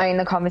needs to own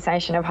the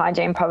conversation of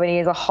hygiene poverty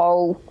as a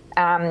whole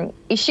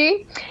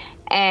issue.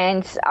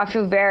 And I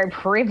feel very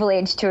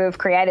privileged to have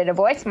created a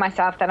voice for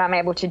myself that I'm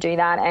able to do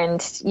that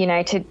and, you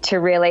know, to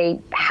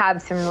really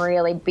have some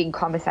really big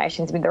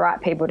conversations with the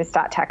right people to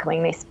start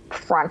tackling this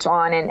front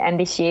on. And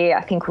this year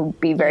I think will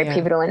be very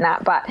pivotal in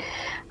that. But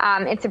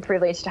it's a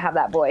privilege to have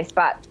that voice,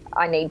 but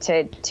I need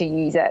to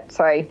use it.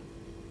 So,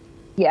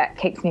 yeah, it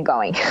keeps me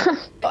going.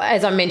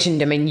 As I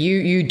mentioned, I mean,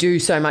 you do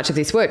so much of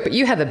this work, but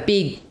you have a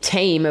big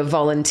team of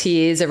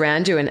volunteers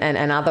around you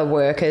and other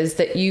workers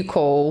that you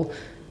call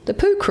the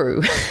Poo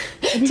Crew.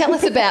 Tell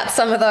us about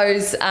some of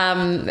those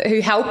who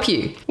help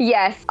you.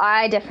 Yes,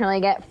 I definitely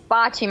get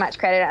far too much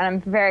credit, and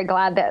I'm very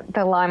glad that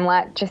the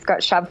limelight just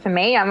got shoved for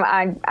me.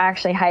 I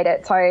actually hate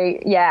it. So,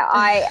 yeah,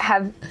 I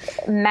have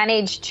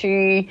managed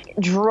to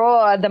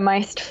draw the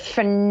most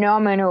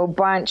phenomenal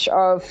bunch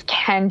of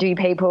can-do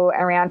people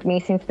around me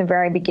since the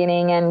very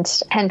beginning,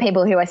 and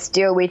people who are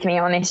still with me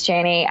on this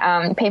journey,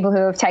 people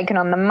who have taken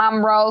on the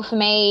mum role for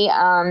me,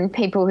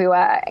 people who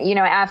are, you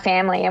know, our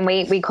family, and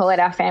we call it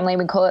our family.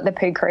 We call it the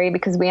Poo Crew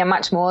because we are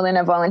much more than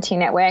a volunteer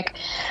network.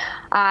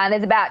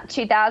 There's about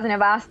 2,000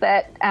 of us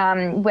that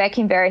work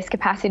in various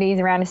capacities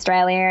around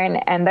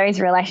Australia, and those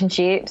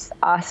relationships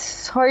are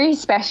so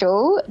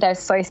special. They're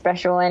so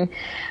special.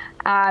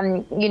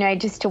 And, you know,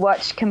 just to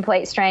watch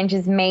complete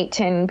strangers meet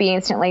and be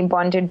instantly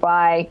bonded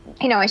by,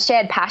 you know, a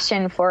shared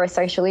passion for a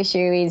social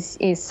issue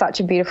is such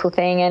a beautiful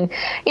thing. And,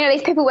 you know,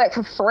 these people work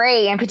for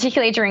free, and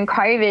particularly during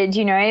COVID,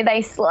 you know,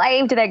 they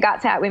slaved their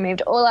guts out. We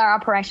moved all our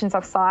operations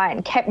off-site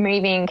and kept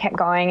moving, kept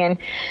going. And,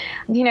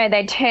 you know,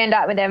 they turned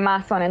up with their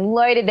masks on and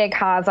loaded their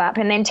cars up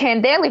and then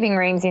turned their living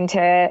rooms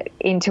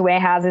into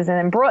warehouses and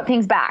then brought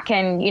things back.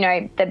 And, you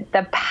know,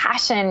 the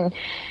passion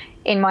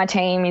in my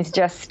team is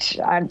just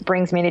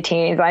brings me to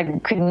tears. I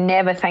could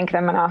never thank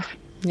them enough.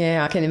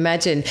 Yeah, I can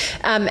imagine.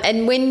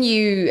 And when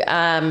you,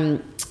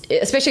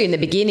 especially in the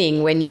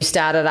beginning, when you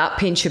started up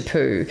Pinch a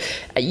Poo,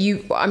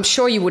 I'm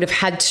sure you would have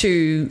had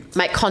to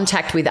make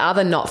contact with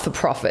other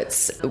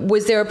not-for-profits.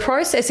 Was there a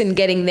process in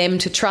getting them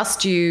to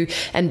trust you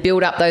and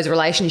build up those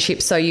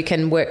relationships so you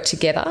can work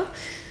together?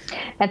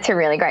 That's a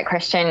really great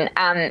question.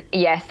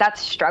 Yes,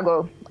 that's a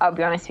struggle, I'll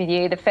be honest with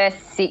you. The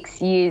first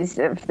 6 years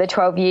of the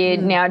 12-year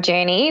now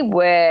journey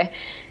were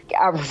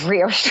a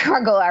real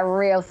struggle, a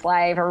real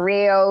slave,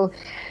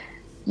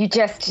 you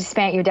just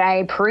spent your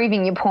day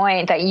proving your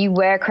point that you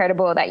were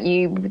credible, that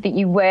you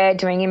were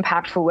doing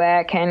impactful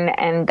work,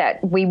 and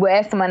that we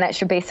were someone that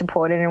should be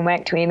supported and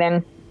worked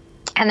with.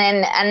 And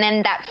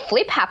then that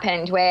flip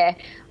happened where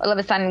all of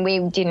a sudden we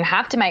didn't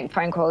have to make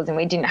phone calls and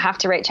we didn't have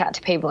to reach out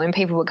to people, and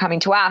people were coming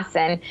to us.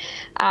 And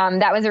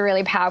that was a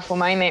really powerful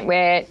moment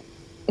where,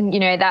 you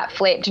know, that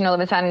flipped, and all of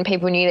a sudden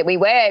people knew that we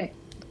were,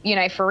 you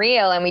know, for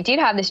real, and we did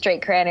have the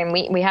street cred, and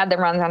we had the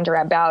runs under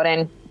our belt,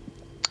 and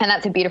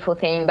that's a beautiful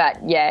thing. But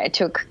yeah, it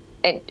took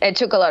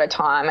a lot of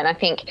time. And I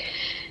think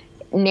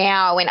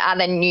now when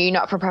other new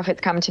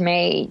not-for-profits come to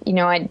me, you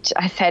know, I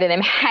say to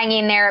them, hang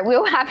in there, it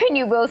will happen,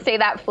 you will see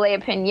that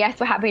flip, and yes,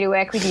 we're happy to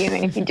work with you.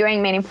 And if you're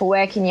doing meaningful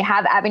work and you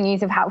have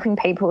avenues of helping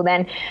people,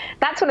 then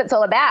that's what it's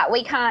all about.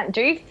 We can't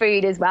do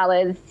food as well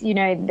as, you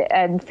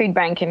know, Food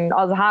Bank and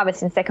Oz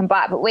Harvest and Second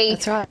Bite, but we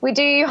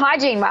do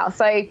hygiene well.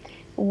 So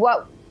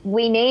what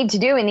we need to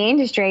do in the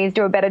industry is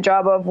do a better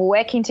job of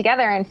working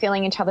together and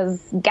filling each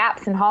other's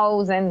gaps and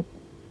holes and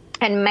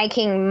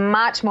making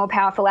much more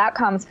powerful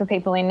outcomes for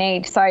people in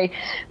need. So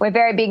we're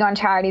very big on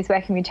charities,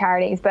 working with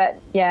charities. But,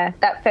 yeah,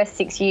 that first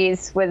 6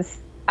 years was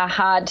a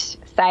hard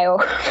sale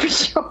for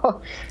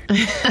sure.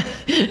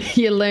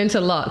 You learnt a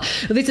lot.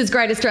 Well, this is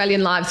Great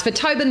Australian Lives for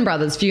Tobin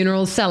Brothers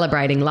Funerals,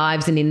 celebrating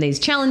lives. And in these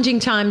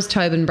challenging times,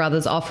 Tobin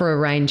Brothers offer a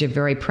range of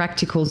very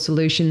practical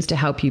solutions to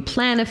help you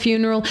plan a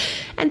funeral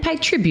and pay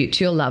tribute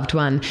to your loved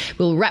one.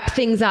 We'll wrap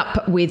things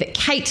up with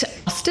Kate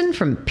Austin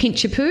from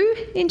Pinch a Poo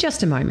in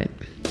just a moment.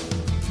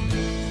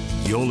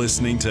 You're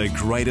listening to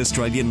Great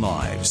Australian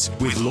Lives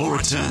with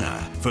Laura Turner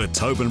for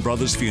Tobin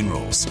Brothers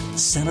Funerals,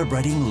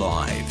 celebrating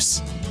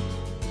lives.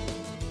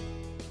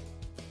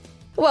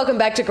 Welcome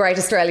back to Great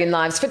Australian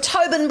Lives for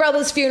Tobin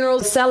Brothers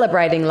Funerals,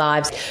 celebrating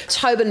lives.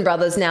 Tobin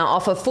Brothers now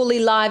offer fully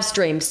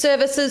live-streamed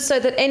services so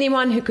that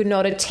anyone who could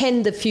not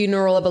attend the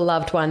funeral of a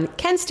loved one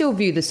can still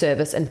view the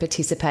service and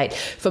participate.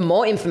 For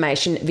more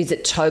information,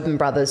 visit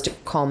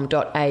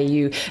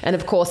tobinbrothers.com.au. And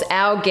of course,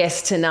 our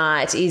guest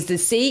tonight is the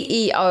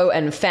CEO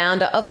and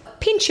founder of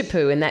Pinch a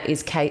Poo, and that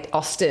is Kate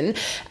Austin.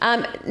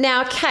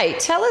 Now, Kate,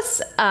 tell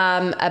us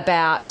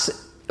about,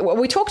 well,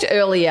 we talked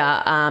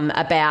earlier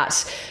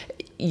about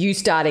you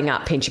starting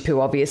up Pinch a Poo,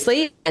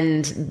 obviously,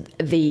 and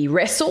the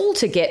wrestle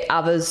to get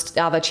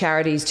other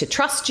charities to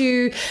trust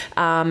you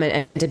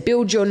and to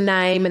build your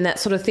name and that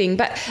sort of thing.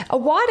 But a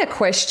wider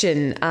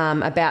question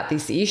about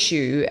this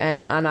issue,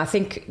 and I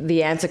think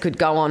the answer could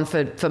go on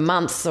for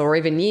months or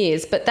even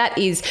years, but that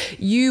is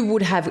you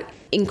would have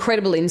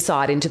incredible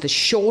insight into the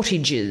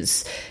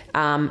shortages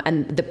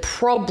and the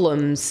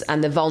problems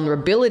and the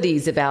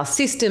vulnerabilities of our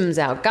systems,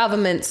 our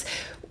governments.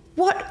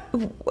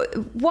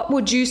 What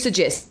would you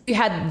suggest? If you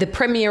had the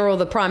Premier or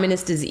the Prime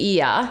Minister's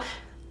ear,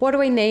 what do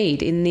we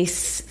need in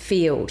this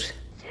field?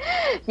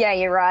 Yeah,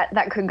 you're right.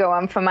 That could go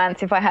on for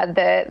months if I had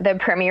the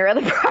Premier or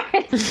the Prime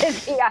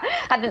Minister here. I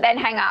had to then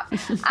hang up.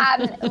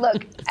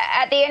 Look,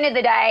 at the end of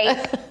the day,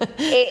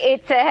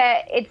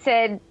 it's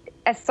a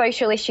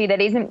social issue that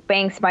isn't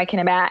being spoken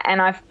about,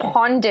 and I've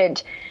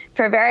pondered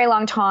for a very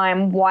long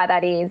time why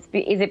that is.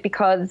 Is it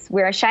because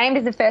we're ashamed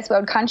as a first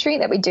world country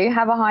that we do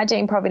have a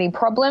hygiene poverty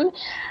problem?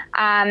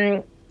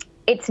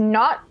 It's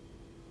not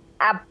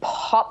a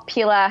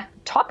popular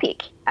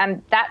topic.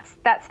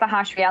 That's the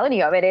harsh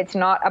reality of it. It's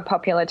not a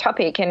popular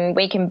topic, and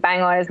we can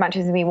bang on as much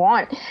as we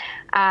want.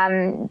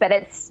 But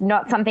it's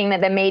not something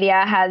that the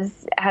media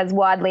has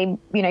widely,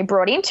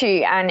 brought into.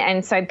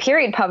 And so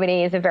period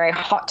poverty is a very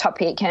hot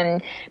topic.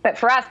 But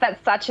for us,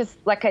 that's such a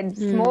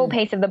small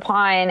piece of the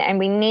pie, and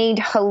we need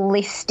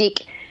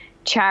holistic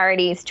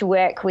charities to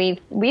work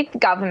with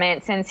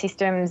governments and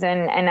systems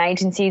and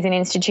agencies and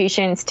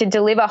institutions to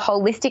deliver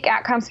holistic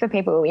outcomes for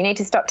people. We need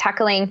to stop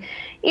tackling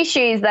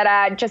issues that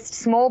are just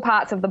small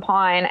parts of the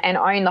pie and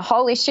own the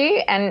whole issue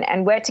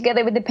and work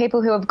together with the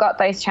people who have got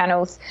those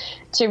channels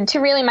to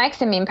really make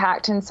some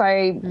impact. And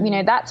so,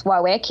 that's why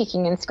we're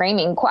kicking and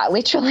screaming quite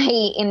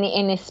literally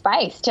in this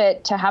space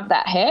to have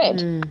that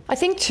heard. I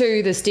think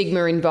too the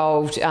stigma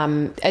involved,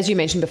 as you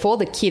mentioned before,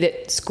 the kid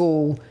at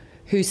school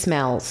who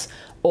smells,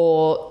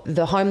 or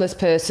the homeless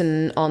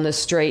person on the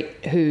street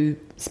who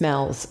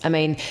smells. I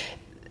mean,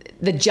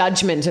 the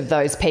judgment of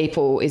those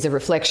people is a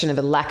reflection of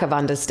a lack of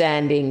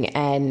understanding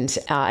and,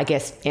 I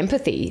guess,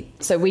 empathy.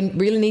 So we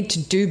really need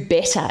to do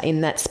better in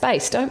that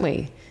space, don't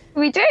we?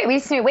 We do. We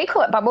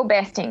call it bubble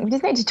bursting. We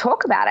just need to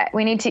talk about it.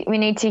 We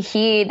need to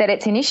hear that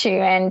it's an issue,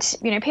 and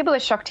people are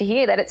shocked to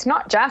hear that it's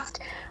not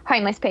just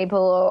homeless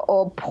people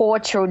or poor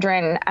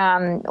children,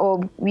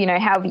 or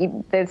however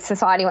the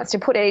society wants to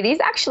put it. It is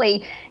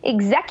actually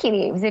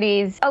executives. It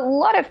is a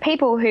lot of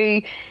people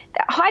who.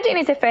 Hygiene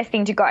is the first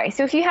thing to go.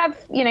 So if you have,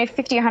 $50,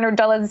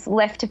 $100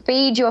 left to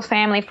feed your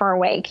family for a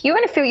week, you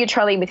want to fill your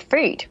trolley with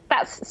food.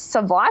 That's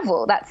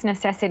survival. That's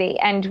necessity.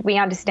 And we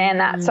understand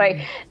that. So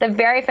the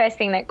very first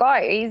thing that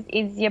goes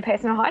is your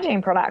personal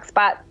hygiene products.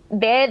 But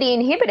they're the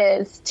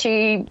inhibitors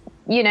to,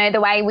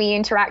 the way we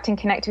interact and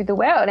connect with the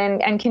world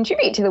and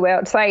contribute to the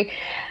world. So,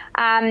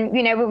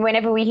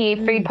 whenever we hear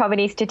food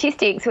poverty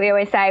statistics, we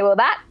always say, well,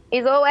 that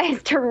is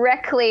always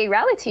directly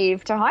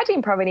relative to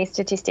hygiene poverty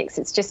statistics.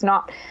 It's just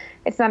not...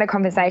 It's not a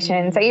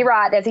conversation. So you're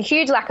right. There's a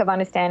huge lack of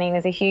understanding.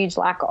 There's a huge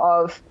lack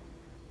of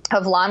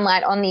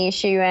limelight on the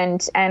issue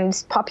and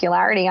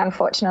popularity,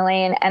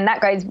 unfortunately. And that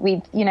goes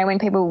with, when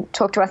people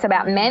talk to us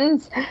about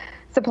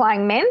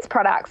supplying men's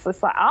products,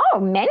 it's like, oh,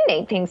 men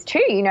need things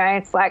too.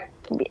 It's like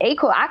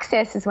equal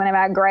access is one of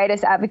our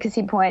greatest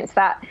advocacy points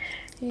that,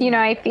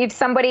 if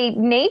somebody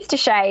needs to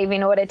shave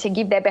in order to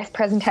give their best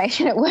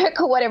presentation at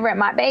work or whatever it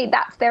might be,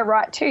 that's their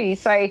right too.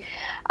 So,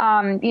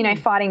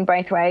 fighting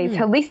both ways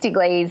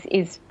holistically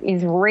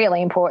is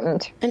really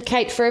important. And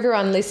Kate, for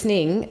everyone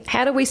listening,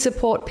 how do we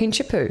support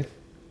Pinch A Poo?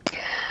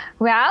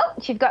 Well,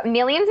 you've got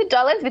millions of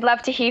dollars. We'd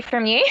love to hear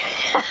from you.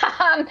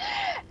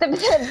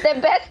 The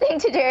best thing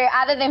to do,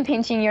 other than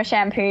pinching your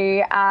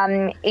shampoo,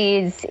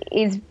 is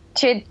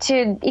to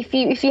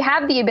if you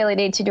have the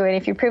ability to do it,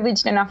 if you're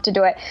privileged enough to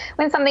do it,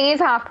 when something is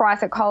half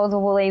price at Coles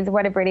or Woolies or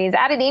whatever it is,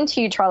 add it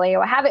into your trolley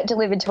or have it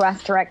delivered to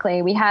us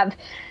directly. We have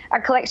a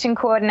collection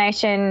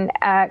coordinator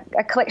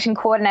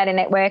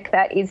network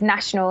that is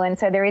national, and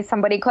so there is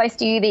somebody close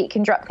to you that you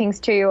can drop things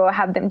to or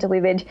have them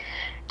delivered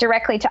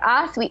directly to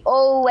us. We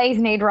always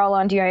need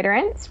roll-on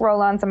deodorants.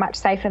 Roll-ons are much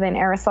safer than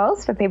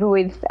aerosols for people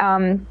with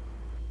in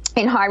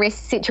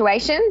high-risk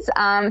situations.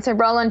 So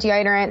roll-on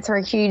deodorants are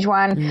a huge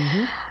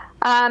one.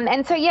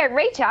 And so,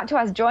 reach out to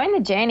us, join the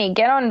journey,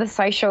 get on the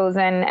socials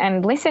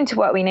and listen to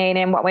what we need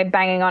and what we're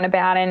banging on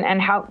about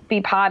and help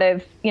be part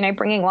of,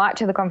 bringing light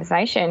to the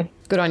conversation.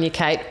 Good on you,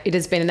 Kate. It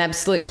has been an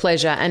absolute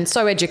pleasure and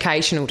so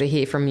educational to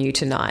hear from you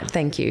tonight.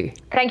 Thank you.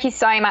 Thank you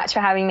so much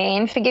for having me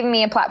and for giving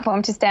me a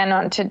platform to stand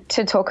on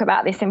to talk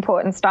about this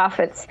important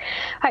stuff. It's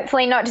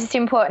hopefully not just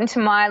important to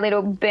my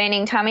little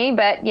burning tummy,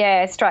 but,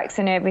 strikes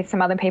a nerve with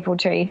some other people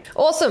too.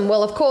 Awesome.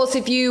 Well, of course,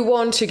 if you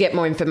want to get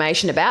more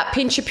information about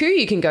Pinch A Poo,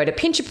 you can go to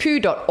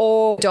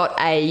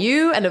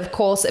pinchapoo.org.au and, of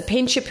course,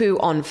 Pinch A Poo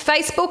on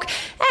Facebook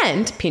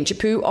and Pinch A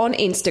Poo on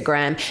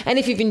Instagram. And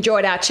if you've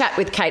enjoyed our chat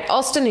with Kate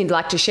Austin and you'd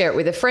like to share it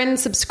with a friend,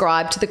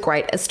 subscribe to the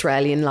Great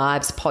Australian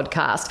Lives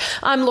podcast.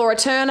 I'm Laura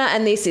Turner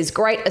and this is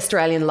Great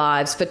Australian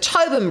Lives for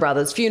Tobin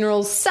Brothers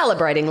Funerals,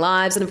 celebrating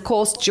lives. And of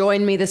course,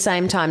 join me the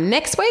same time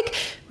next week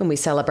when we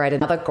celebrate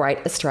another great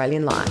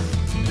Australian life.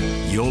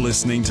 You're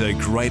listening to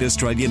Great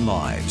Australian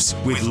Lives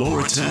with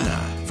Laura Turner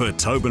for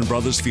Tobin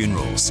Brothers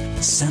Funerals,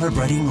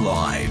 celebrating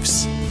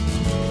lives.